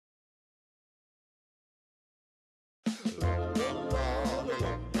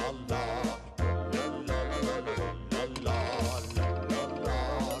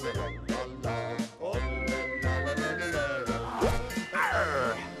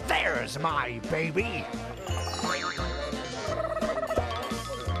Here's my baby.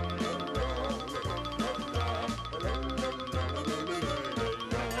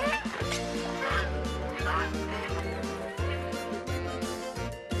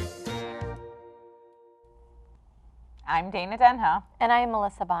 I'm Dana Denha. And I am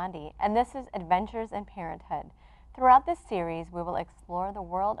Melissa Bondi, and this is Adventures in Parenthood. Throughout this series, we will explore the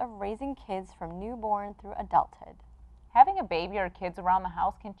world of raising kids from newborn through adulthood. Having a baby or kids around the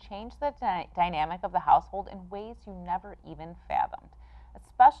house can change the dynamic of the household in ways you never even fathomed,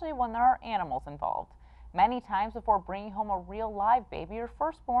 especially when there are animals involved. Many times before bringing home a real live baby, your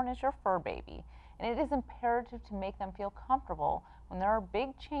firstborn is your fur baby, and it is imperative to make them feel comfortable when there are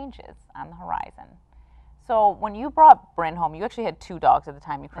big changes on the horizon. So when you brought Bryn home, you actually had 2 dogs at the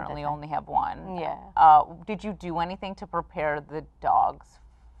time. You currently only have 1. Yeah. Did you do anything to prepare the dogs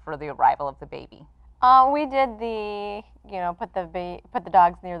for the arrival of the baby? We did the, put the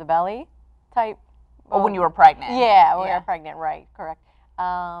dogs near the belly type. Oh, when you were pregnant? Yeah, when we were pregnant, right, correct.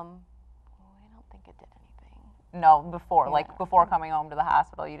 I don't think it did anything. No, before coming home to the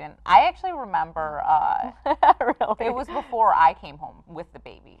hospital, you didn't. I actually remember, really? It was before I came home with the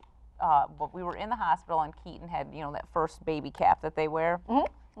baby. But we were in the hospital, and Keaton had, that first baby cap that they wear.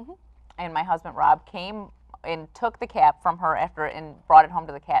 Mm-hmm. Mm-hmm. And my husband, Rob, came and took the cap from her after and brought it home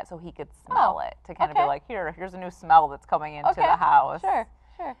to the cat so he could smell it, to kind of be like, here's a new smell that's coming into the house. Sure.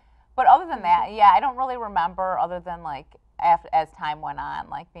 But other than that, I don't really remember, other than like as time went on,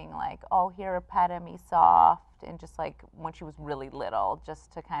 like being like, oh, here, pet me soft, and just like when she was really little,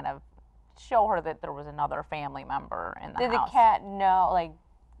 just to kind of show her that there was another family member in the house. Did the cat know, like,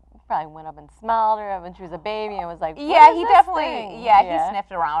 probably went up and smelled her when she was a baby and was like, he thing? He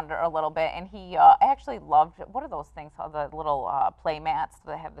sniffed around her a little bit, and he actually loved, what are those things called, the little play mats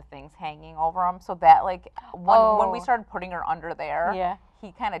that have the things hanging over them, so that like when we started putting her under there,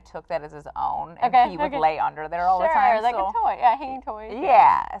 he kind of took that as his own, and he would lay under there all the time. Like a toy, hanging toys.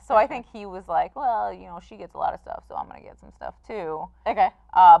 Yeah, so I think he was like, well, she gets a lot of stuff, so I'm gonna get some stuff too. Okay.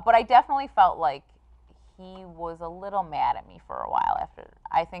 But I definitely felt like he was a little mad at me for a while after.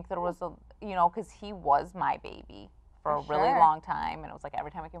 I think there was because he was my baby for a really long time, and it was like every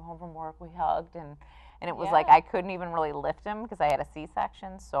time I came home from work we hugged, and it was like I couldn't even really lift him because I had a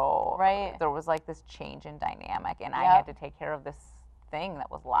C-section, so there was like this change in dynamic, and I had to take care of this thing that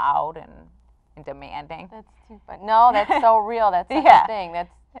was loud and demanding. That's too funny. No, that's so real. That's such a thing.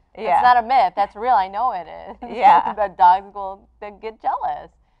 That's not a myth. That's real. I know it is. Yeah. The dogs will get jealous.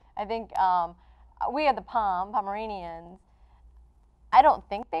 I think we had the Pomeranians. I don't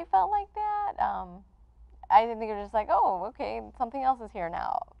think they felt like that. I think they're just like, oh, okay, something else is here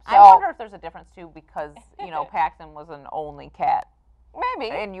now. So, I wonder if there's a difference too, because Paxton was an only cat.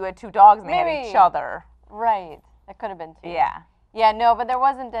 Maybe. And you had 2 dogs, and they had each other. Right. That could have been 2. Yeah. Yeah, no, but there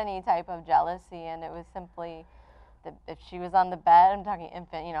wasn't any type of jealousy, and it was simply that if she was on the bed, I'm talking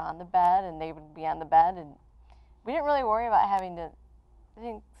infant, on the bed, and they would be on the bed, and we didn't really worry about having to, they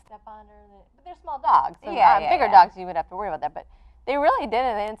didn't step on her. But they're small dogs. So bigger dogs, you would have to worry about that, but they really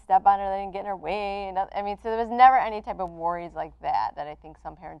didn't. They didn't step on her. They didn't get in her way. And so there was never any type of worries like that I think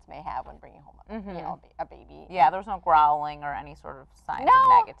some parents may have when bringing home a baby. Yeah, there was no growling or any sort of signs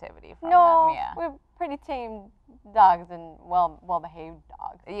of negativity from them. Yeah. We have pretty tame dogs and well-behaved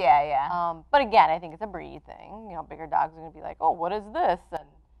dogs. Yeah. But again, I think it's a breed thing. Bigger dogs are going to be like, oh, what is this? And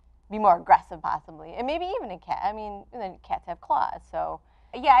be more aggressive possibly. And maybe even a cat. I mean, then cats have claws, so.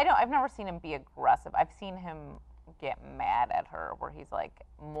 Yeah, I've never seen him be aggressive. I've seen him get mad at her, where he's like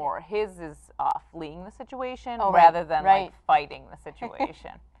his is fleeing the situation rather than like fighting the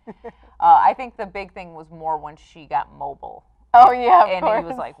situation. I think the big thing was more when she got mobile. Oh yeah, and he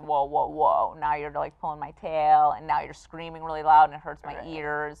was like, whoa, now you're like pulling my tail, and now you're screaming really loud, and it hurts my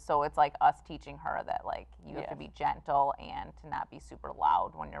ears. So it's like us teaching her that like you have to be gentle and to not be super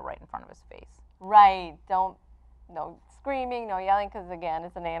loud when you're right in front of his face. Right. No screaming, no yelling, because again,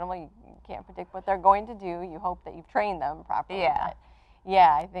 it's an animal. You can't predict what they're going to do. You hope that you've trained them properly. Yeah. But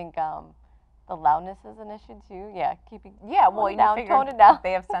yeah, I think the loudness is an issue too. Yeah, keeping tone it down.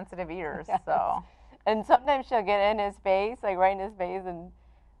 They have sensitive ears, so. And sometimes she'll get in his face, like right in his face, and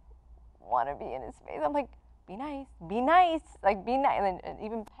want to be in his face. I'm like, be nice, like be nice, and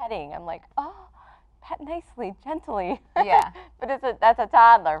even petting. I'm like, oh, pet nicely, gently. Yeah. But that's a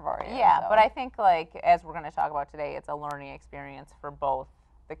toddler for you. Yeah, so. but I think like as we're going to talk about today, it's a learning experience for both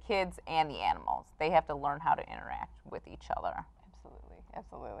the kids and the animals. They have to learn how to interact with each other.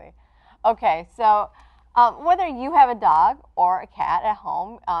 Absolutely. Okay, so whether you have a dog or a cat at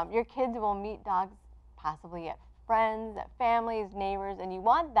home, your kids will meet dogs possibly at friends, at families, neighbors, and you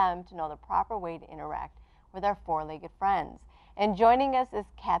want them to know the proper way to interact with our 4-legged friends. And joining us is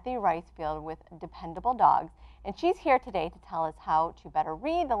Cathy Riesfield with Dependable Dogs, and she's here today to tell us how to better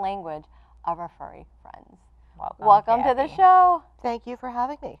read the language of our furry friends. Welcome to the show. Thank you for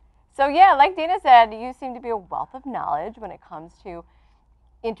having me. So yeah, like Dana said, you seem to be a wealth of knowledge when it comes to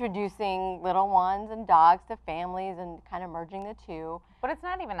introducing little ones and dogs to families and kind of merging the two. But it's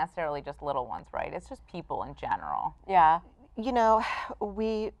not even necessarily just little ones, right? It's just people in general. Yeah. You know,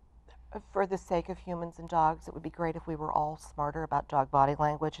 for the sake of humans and dogs, it would be great if we were all smarter about dog body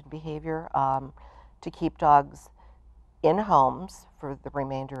language and behavior, to keep dogs in homes for the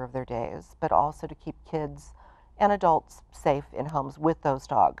remainder of their days, but also to keep kids and adults safe in homes with those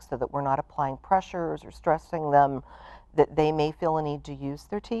dogs so that we're not applying pressures or stressing them that they may feel a need to use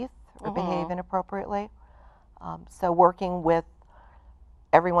their teeth or behave inappropriately. So working with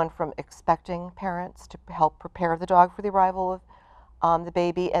everyone from expecting parents to help prepare the dog for the arrival of the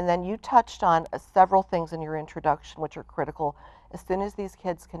baby. And then you touched on several things in your introduction which are critical. As soon as these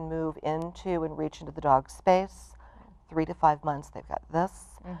kids can move into and reach into the dog's space, 3 to 5 months, they've got this.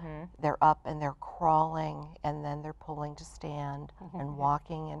 They're up and they're crawling, and then they're pulling to stand and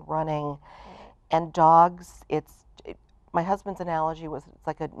walking and running. And dogs, my husband's analogy was it's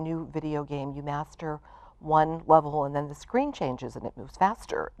like a new video game. You master one level and then the screen changes and it moves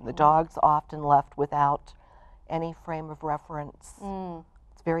faster. The dog's often left without any frame of reference.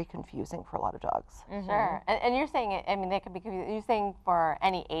 It's very confusing for a lot of dogs. Sure. And you're saying, I mean, they could be confusing. You're saying for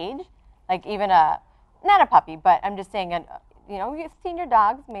any age, like even not a puppy, but I'm just saying, you know, senior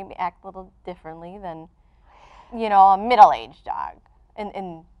dogs maybe act a little differently than, you know, a middle-aged dog.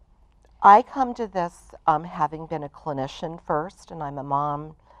 And I come to this having been a clinician first, and I'm a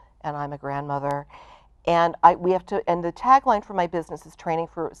mom, and I'm a grandmother, and and the tagline for my business is training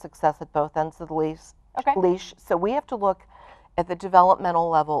for success at both ends of the leash. So we have to look at the developmental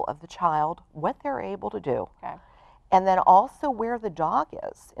level of the child, what they're able to do, and then also where the dog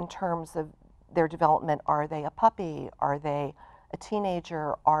is in terms of their development. Are they a puppy? Are they a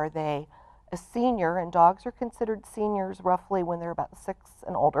teenager? Are they a senior? And dogs are considered seniors roughly when they're about 6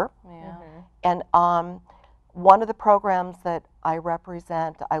 and older. And one of the programs that I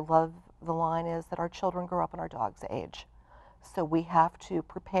represent, I love the line, is that our children grow up in our dog's age. So we have to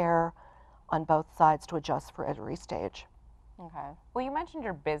prepare on both sides to adjust for every stage. Well, you mentioned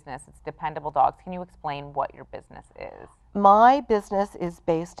your business. It's Dependable Dogs. Can you explain what your business is? My business is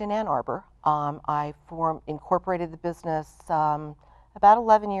based in Ann Arbor. I incorporated the business about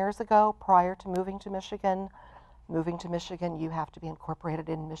 11 years ago prior to moving to Michigan. Moving to Michigan, you have to be incorporated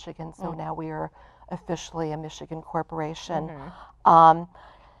in Michigan, so now we are officially a Michigan corporation. And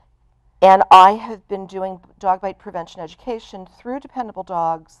I have been doing dog bite prevention education through Dependable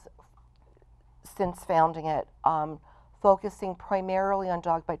Dogs since founding it, focusing primarily on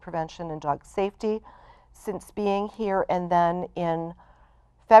dog bite prevention and dog safety since being here, and then in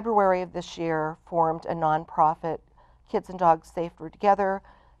February of this year formed a nonprofit, Kids and Dogs Safer Together,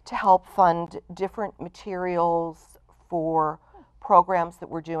 to help fund different materials for programs that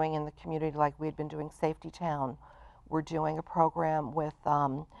we're doing in the community, like we had been doing Safety Town. We're doing a program with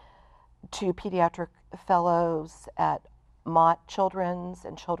 2 pediatric fellows at Mott Children's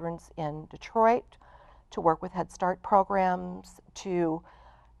and Children's in Detroit to work with Head Start programs to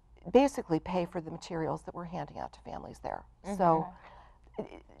basically pay for the materials that we're handing out to families there. So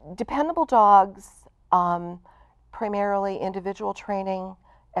Dependable Dogs, primarily individual training,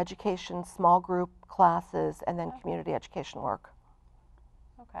 education, small group classes, and then community education work.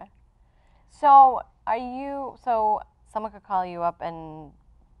 So so someone could call you up and,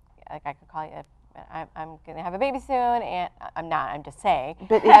 like, I could call you, I'm going to have a baby soon, and I'm not, I'm just saying.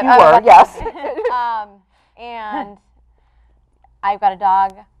 But if you were, yes. And I've got a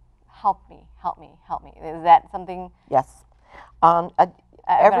dog, help me. Is that something? Yes.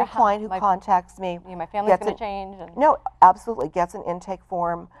 Every client who contacts me, My family's going to change. No, absolutely, gets an intake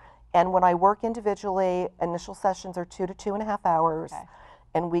form. And when I work individually, initial sessions are 2 to 2.5 hours.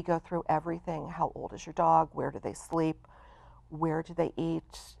 And we go through everything. How old is your dog? Where do they sleep? Where do they eat?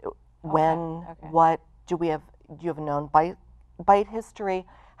 When? What? Do you have a known bite history?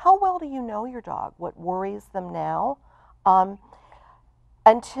 How well do you know your dog? What worries them now?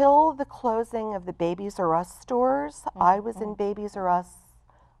 Until the closing of the Babies R Us stores, I was in Babies R Us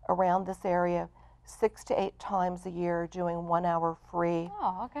around this area 6 to 8 times a year doing 1-hour free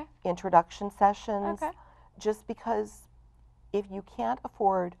introduction sessions. Just because if you can't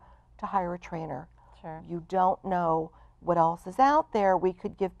afford to hire a trainer, you don't know what else is out there, we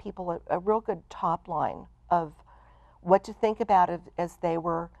could give people a real good top line of what to think about as they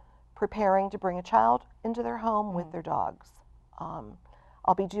were preparing to bring a child into their home with their dogs.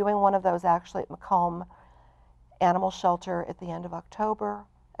 I'll be doing one of those actually at Macomb animal shelter at the end of October,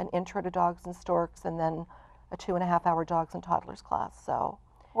 an intro to dogs and storks, and then a 2.5-hour dogs and toddlers class. So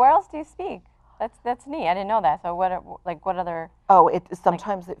Where else do you speak? That's neat. I didn't know that. So what other? oh,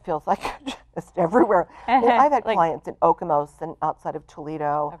 sometimes it feels like just everywhere. I mean, I've had Like- clients in Okemos and outside of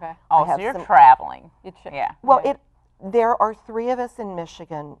Toledo. Okay. Oh, I have so you're some- traveling. Yeah. Well, Yeah. there are 3 of us in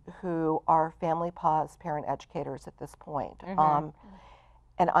Michigan who are Family Paws parent educators at this point.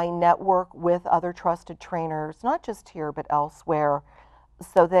 And I network with other trusted trainers, not just here but elsewhere,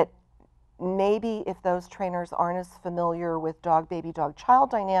 so that maybe if those trainers aren't as familiar with dog baby, dog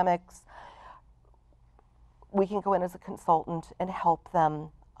child dynamics, we can go in as a consultant and help them.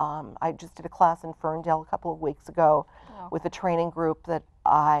 I just did a class in Ferndale a couple of weeks ago with a training group that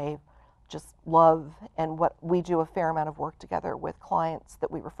I just love, and what we do a fair amount of work together with clients that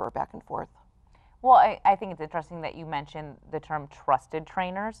we refer back and forth. Well, I think it's interesting that you mentioned the term trusted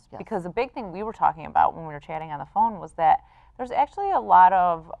trainers, Yes. because the big thing we were talking about when we were chatting on the phone was that there's actually a lot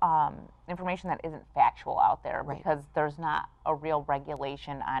of information that isn't factual out there, Right. because there's not a real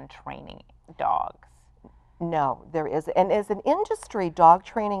regulation on training dogs. No, there is. And as an industry, dog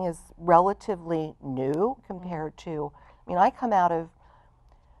training is relatively new compared to, I mean, I come out of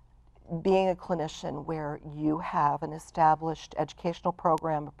being a clinician where you have an established educational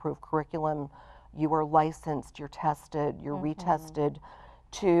program, approved curriculum, you are licensed, you're tested, you're retested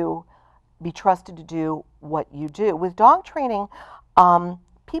to be trusted to do what you do. With dog training,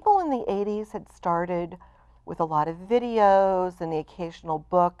 people in the 80s had started with a lot of videos and the occasional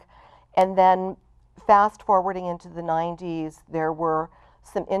book, and then fast forwarding into the 90s, there were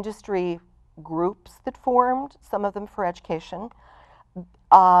some industry groups that formed, some of them for education.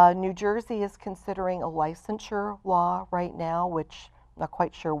 New Jersey is considering a licensure law right now, which I'm not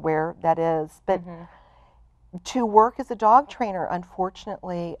quite sure where that is. But to work as a dog trainer,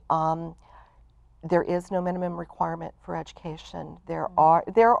 unfortunately, there is no minimum requirement for education. There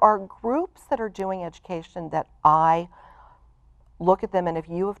are groups that are doing education that I look at them, and if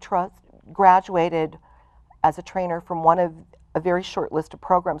you have graduated as a trainer from one of a very short list of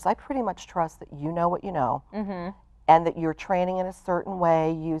programs, I pretty much trust that you know what you know, and that you're training in a certain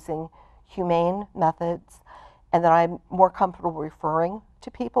way using humane methods, and that I'm more comfortable referring to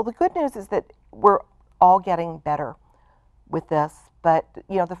people. The good news is that we're all getting better with this, but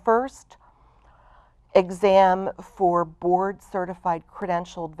you know, the first exam for board certified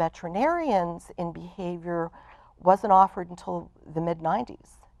credentialed veterinarians in behavior wasn't offered until the mid-90s,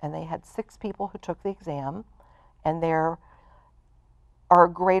 and they had 6 people who took the exam, and there are a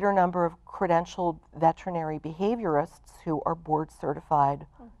greater number of credentialed veterinary behaviorists who are board certified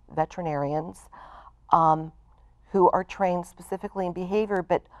veterinarians who are trained specifically in behavior,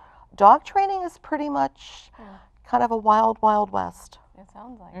 but dog training is pretty much kind of a wild, wild west. It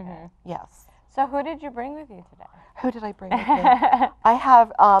sounds like it. Yes. So who did you bring with you today? Who did I bring with me? I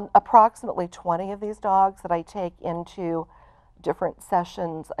have approximately 20 of these dogs that I take into different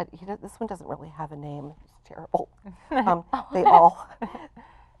sessions. This one doesn't really have a name. It's terrible. They all,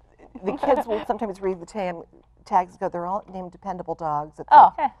 the kids will sometimes read the tags and go, they're all named Dependable Dogs. It's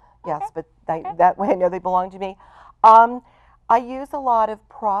like, yes, but that way I know they belong to me. I use a lot of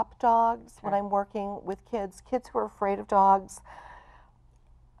prop dogs when I'm working with kids who are afraid of dogs.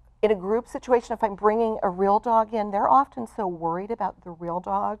 In a group situation, if I'm bringing a real dog in, they're often so worried about the real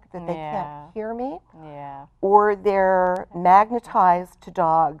dog that they can't hear me. Yeah. Or they're magnetized to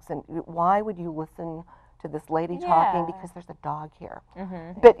dogs, and why would you listen to this lady talking? Because there's a dog here.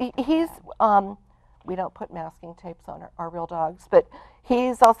 But he's, we don't put masking tapes on our real dogs, but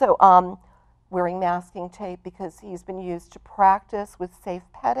he's also wearing masking tape because he's been used to practice with safe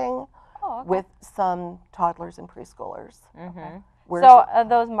petting with some toddlers and preschoolers. So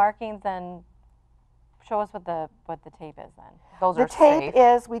those markings then, show us what the tape is then. Those The are tape safe.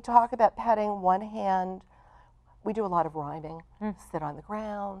 is, we talk about petting one hand. We do a lot of rhyming. Sit on the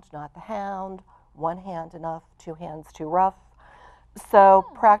ground, not the hound. One hand enough, 2 hands too rough. So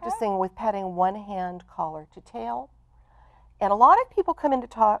practicing with petting one hand, collar to tail. And a lot of people come in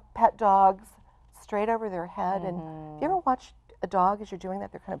to pet dogs straight over their head. And if you ever watch a dog as you're doing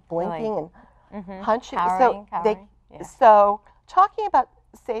that, they're kind of blinking and hunching. Cowering. So talking about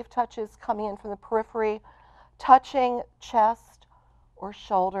safe touches coming in from the periphery, touching chest or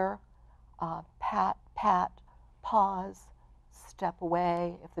shoulder, pat, pause, step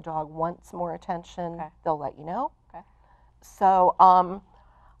away. If the dog wants more attention, they'll let you know. So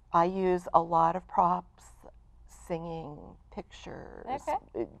I use a lot of props, singing, pictures,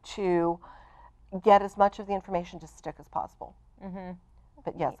 to get as much of the information to stick as possible.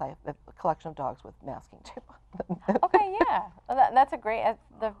 But yes, I have a collection of dogs with masking tape on them. Okay, yeah. Well, that's a great,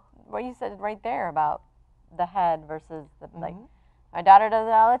 what you said right there about the head versus the like. My daughter does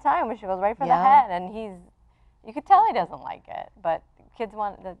it all the time when she goes right for the head, and you could tell he doesn't like it. But kids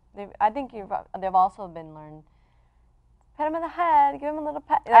want that. I think they've also been learned. Pet him in the head, give him a little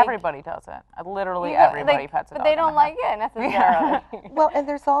pet. Like, everybody does it. Literally everybody pets a dog. But they don't like it necessarily. Well, and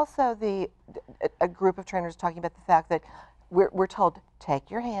there's also a group of trainers talking about the fact that we're told, take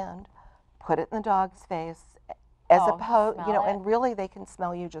your hand, put it in the dog's face, as opposed, and really they can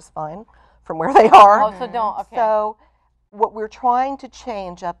smell you just fine from where they are. Oh, so don't, okay. So what we're trying to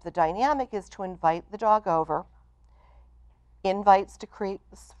change up the dynamic is to invite the dog over. Invites decrease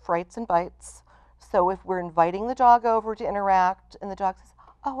frights and bites. So if we're inviting the dog over to interact and the dog says,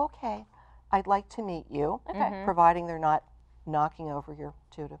 oh, okay, I'd like to meet you, providing they're not knocking over your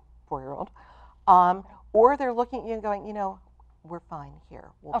 2 to 4-year-old, or they're looking at you and going, we're fine here.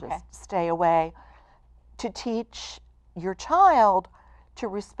 We'll just stay away. To teach your child to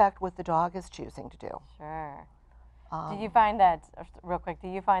respect what the dog is choosing to do. Sure. Do you find that, real quick,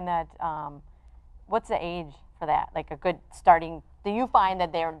 what's the age for that? Like a good starting, do you find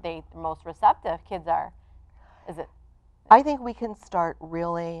that they're the most receptive kids are? Is it? I think we can start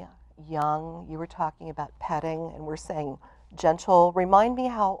really young. You were talking about petting, and we're saying gentle. Remind me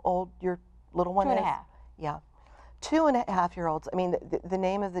how old your little one is. 2.5. Yeah. 2.5-year-olds. I mean, the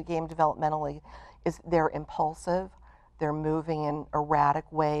name of the game developmentally is they're impulsive. They're moving in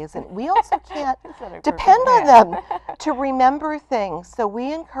erratic ways, and we also can't depend on them to remember things. So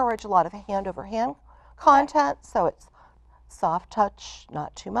we encourage a lot of hand-over-hand content, so it's soft touch,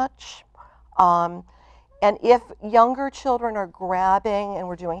 not too much. And if younger children are grabbing and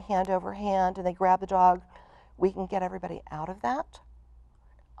we're doing hand-over-hand and they grab the dog, we can get everybody out of that.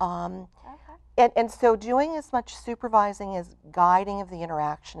 And so doing as much supervising as guiding of the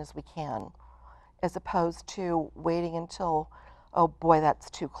interaction as we can, as opposed to waiting until, oh boy, that's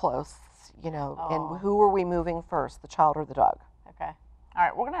too close, and who are we moving first, the child or the dog? Okay. All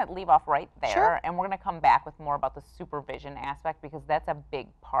right, we're going to leave off right there, Sure. and we're going to come back with more about the supervision aspect, because that's a big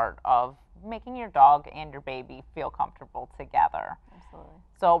part of making your dog and your baby feel comfortable together. Absolutely.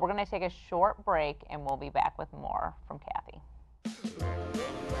 So we're going to take a short break, and we'll be back with more from Cathy.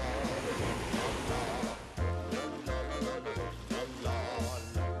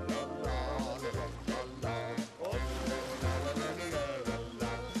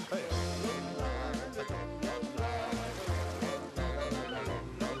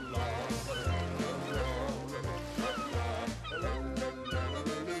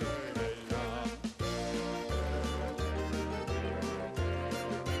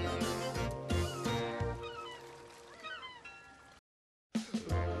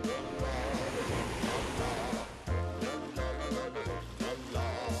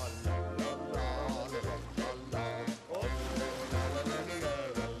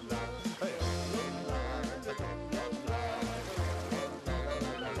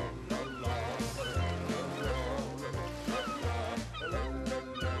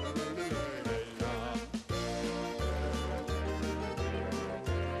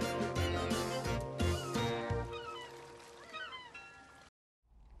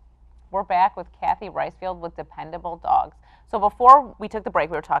 We're back with Cathy Riesfield with Dependable Dogs. So before we took the break,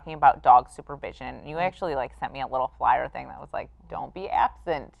 we were talking about dog supervision. And you actually sent me a little flyer thing that was like, don't be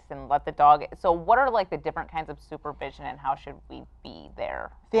absent and let the dog. So what are the different kinds of supervision, and how should we be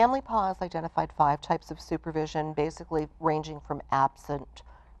there? Family Paws identified 5 types of supervision, basically ranging from absent,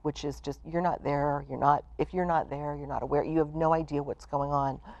 which is just you're not there, if you're not there, you're not aware, you have no idea what's going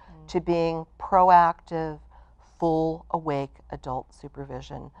on, to being proactive, full, awake adult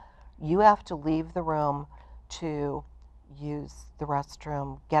supervision. You have to leave the room to use the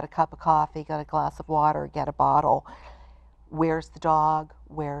restroom, get a cup of coffee, get a glass of water, get a bottle. Where's the dog?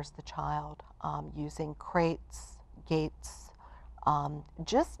 Where's the child? Using crates, gates,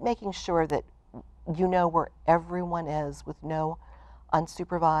 just making sure that you know where everyone is with no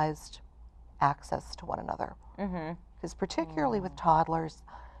unsupervised access to one another. Because particularly with toddlers,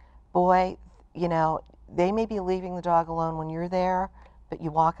 boy, they may be leaving the dog alone when you're there, but you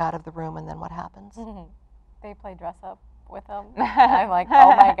walk out of the room, and then what happens? They play dress up with them. I'm like,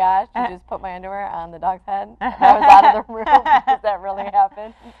 oh my gosh, you just put my underwear on the dog's head. I was out of the room. Does that really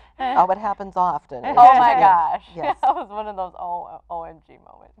happen? Oh, it happens often. Oh my gosh. Yes. That was one of those OMG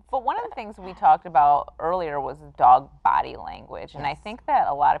moments. But one of the things we talked about earlier was dog body language. And I think that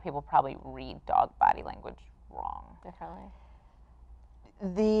a lot of people probably read dog body language wrong. Differently.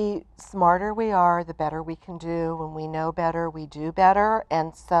 The smarter we are, the better we can do. When we know better, we do better.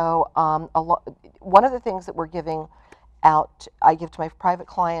 And so one of the things that we're giving out, I give to my private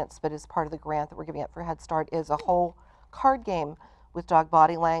clients, but as part of the grant that we're giving out for Head Start, is a whole card game with dog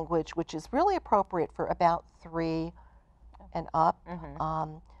body language, which is really appropriate for about 3 and up.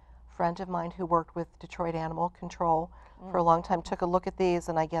 Friend of mine who worked with Detroit Animal Control for a long time took a look at these,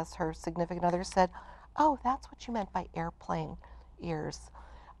 and I guess her significant other said, "Oh, that's what you meant by airplane ears."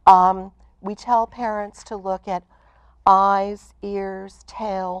 We tell parents to look at eyes, ears,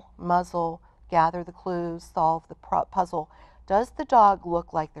 tail, muzzle, gather the clues, solve the puzzle. Does the dog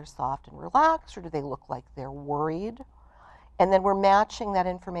look like they're soft and relaxed, or do they look like they're worried? And then we're matching that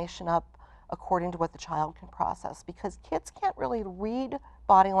information up according to what the child can process, because kids can't really read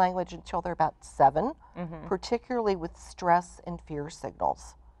body language until they're about 7, particularly with stress and fear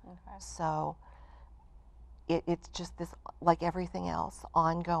signals. So it's just this, like everything else,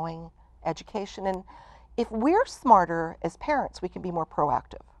 ongoing education. And if we're smarter as parents, we can be more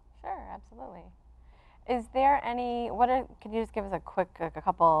proactive. Sure, absolutely. Is there any, could you just give us a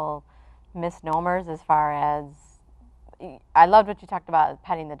couple misnomers as far as, I loved what you talked about,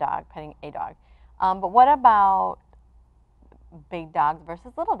 petting a dog. But what about big dogs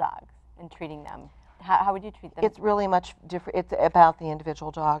versus little dogs and treating them? How would you treat them? It's really much different. It's about the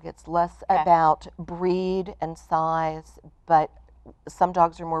individual dog. It's less about breed and size, but some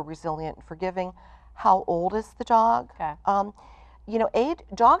dogs are more resilient and forgiving. How old is the dog? You know,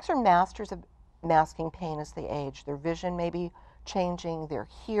 dogs are masters of masking pain as they age. Their vision may be changing, their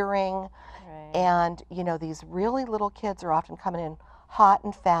hearing, and you know, these really little kids are often coming in hot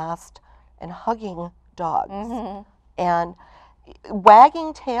and fast and hugging dogs. And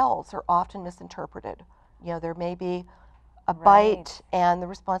wagging tails are often misinterpreted. You know, there may be a bite and the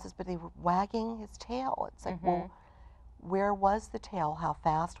response is, but they were wagging his tail. It's like, well, where was the tail? How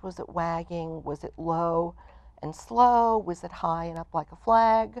fast was it wagging? Was it low and slow? Was it high and up like a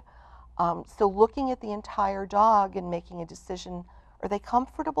flag? So looking at the entire dog and making a decision, are they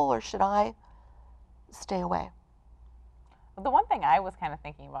comfortable or should I stay away? The one thing I was kind of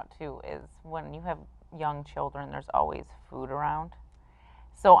thinking about too is when you have young children, there's always food around.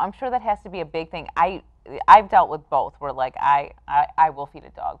 So I'm sure that has to be a big thing. I've dealt with both, where like I will feed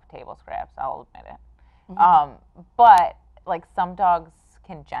a dog table scraps, I'll admit it. But like some dogs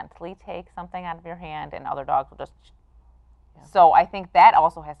can gently take something out of your hand and other dogs will just. So I think that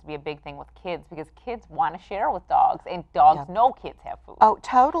also has to be a big thing with kids, because kids want to share with dogs, and dogs know kids have food. Oh,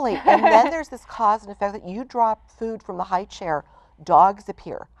 totally. And then there's this cause and effect that you drop food from the high chair, dogs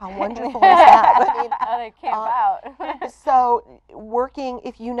appear. How wonderful is that? I mean, they camp out. So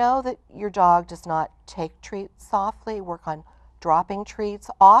if you know that your dog does not take treats softly, work on dropping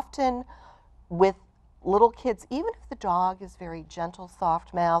treats. Often with little kids, even if the dog is very gentle,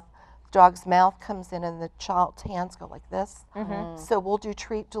 soft mouth, the dog's mouth comes in and the child's hands go like this. So we'll do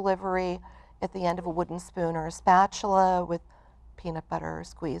treat delivery at the end of a wooden spoon or a spatula with peanut butter,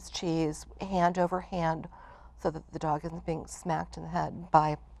 squeezed cheese, hand over hand, so that the dog isn't being smacked in the head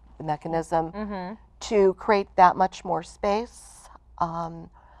by the mechanism, to create that much more space. And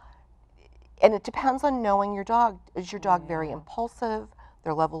it depends on knowing your dog. Is your dog very impulsive?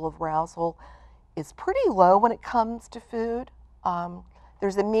 Their level of arousal is pretty low when it comes to food.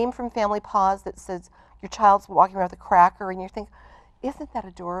 There's a meme from Family Paws that says your child's walking around with a cracker and you think, isn't that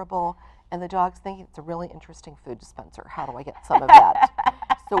adorable? And the dog's thinking, it's a really interesting food dispenser. How do I get some of that?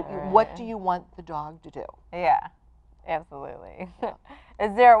 So what do you want the dog to do? Yeah, absolutely.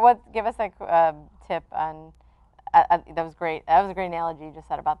 Give us a tip on, that was great. That was a great analogy you just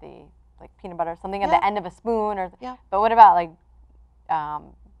said about the like peanut butter, something at the end of a spoon, or but what about like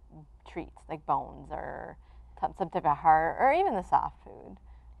treats, like bones or some type of hard, or even the soft food,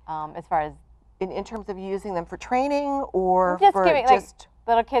 as far as in terms of using them for training or just for giving, like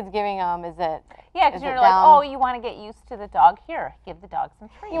little kids giving them, is it? Yeah, because you're like, oh, you want to get used to the dog. Here, give the dog some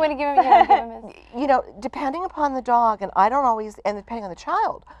treats. You want to give him, you know, depending upon the dog, and I don't always, and depending on the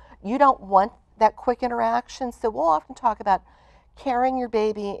child, you don't want that quick interaction. So we'll often talk about carrying your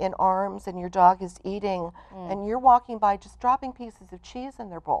baby in arms and your dog is eating and you're walking by just dropping pieces of cheese in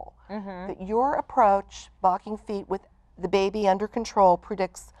their bowl. That your approach, walking feet with the baby under control,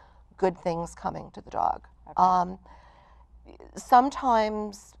 predicts good things coming to the dog.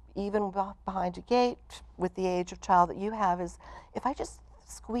 Sometimes even behind a gate with the age of child that you have is, if I just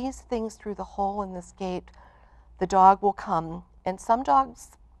squeeze things through the hole in this gate, the dog will come. And some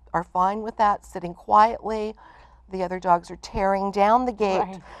dogs are fine with that, sitting quietly. The other dogs are tearing down the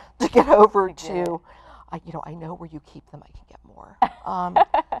gate to get over to, I know where you keep them, I can get more.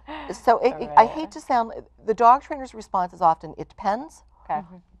 I hate to sound, the dog trainer's response is often, it depends,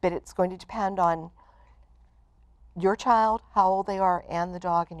 but it's going to depend on your child, how old they are, and the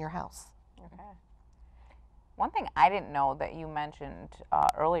dog in your house. One thing I didn't know that you mentioned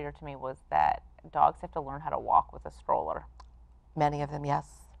earlier to me was that dogs have to learn how to walk with a stroller. Many of them, yes.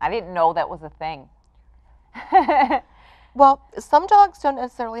 I didn't know that was a thing. Well, some dogs don't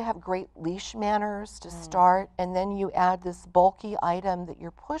necessarily have great leash manners to start, and then you add this bulky item that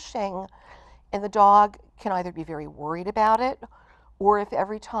you're pushing, and the dog can either be very worried about it, or if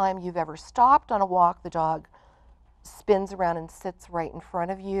every time you've ever stopped on a walk, the dog spins around and sits right in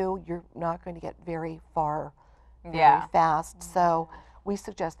front of you, you're not going to get very far very fast. So we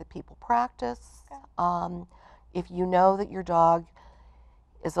suggest that people practice. If you know that your dog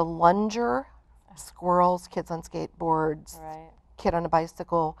is a lunger, squirrels, kids on skateboards, kid on a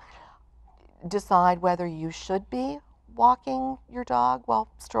bicycle, decide whether you should be walking your dog while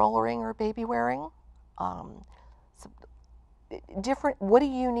strollering or baby wearing. Different, what do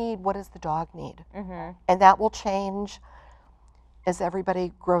you need? What does the dog need? And that will change as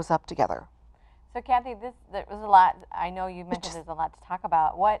everybody grows up together. So Cathy, there was a lot, I know you mentioned there's a lot to talk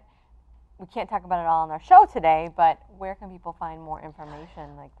about. We can't talk about it all on our show today, but where can people find more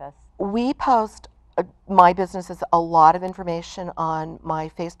information like this? We post, my business has a lot of information on my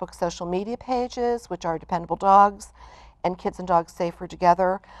Facebook social media pages, which are Dependable Dogs and Kids and Dogs Safer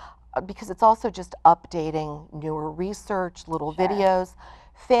Together, because it's also just updating newer research, little videos.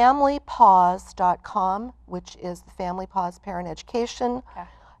 FamilyPaws.com, which is the Family Paws Parent Education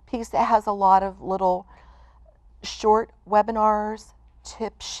piece that has a lot of little short webinars,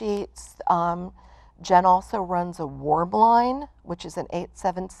 tip sheets. Jen also runs a warm line, which is an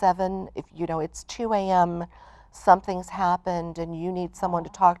 877. If you know it's 2 a.m., something's happened and you need someone to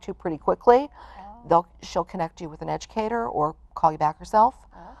talk to pretty quickly, she'll connect you with an educator or call you back herself.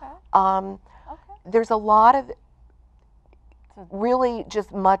 There's a lot of really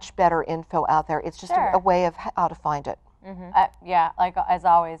just much better info out there. It's just a way of how to find it. Yeah, like as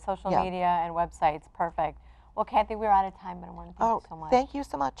always, social media and websites, perfect. Well, Cathy, we're out of time, but I want to thank you so much. Thank you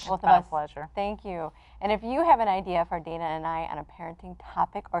so much. Both of It's us. been a pleasure. Thank you. And if you have an idea for Dana and I on a parenting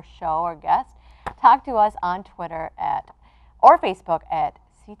topic or show or guest, talk to us on Twitter or Facebook at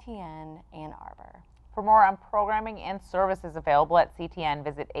CTN Ann Arbor. For more on programming and services available at CTN,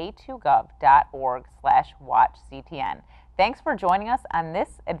 visit a2gov.org/watchctn. Thanks for joining us on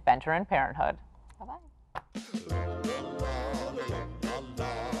this adventure in parenthood. Bye-bye.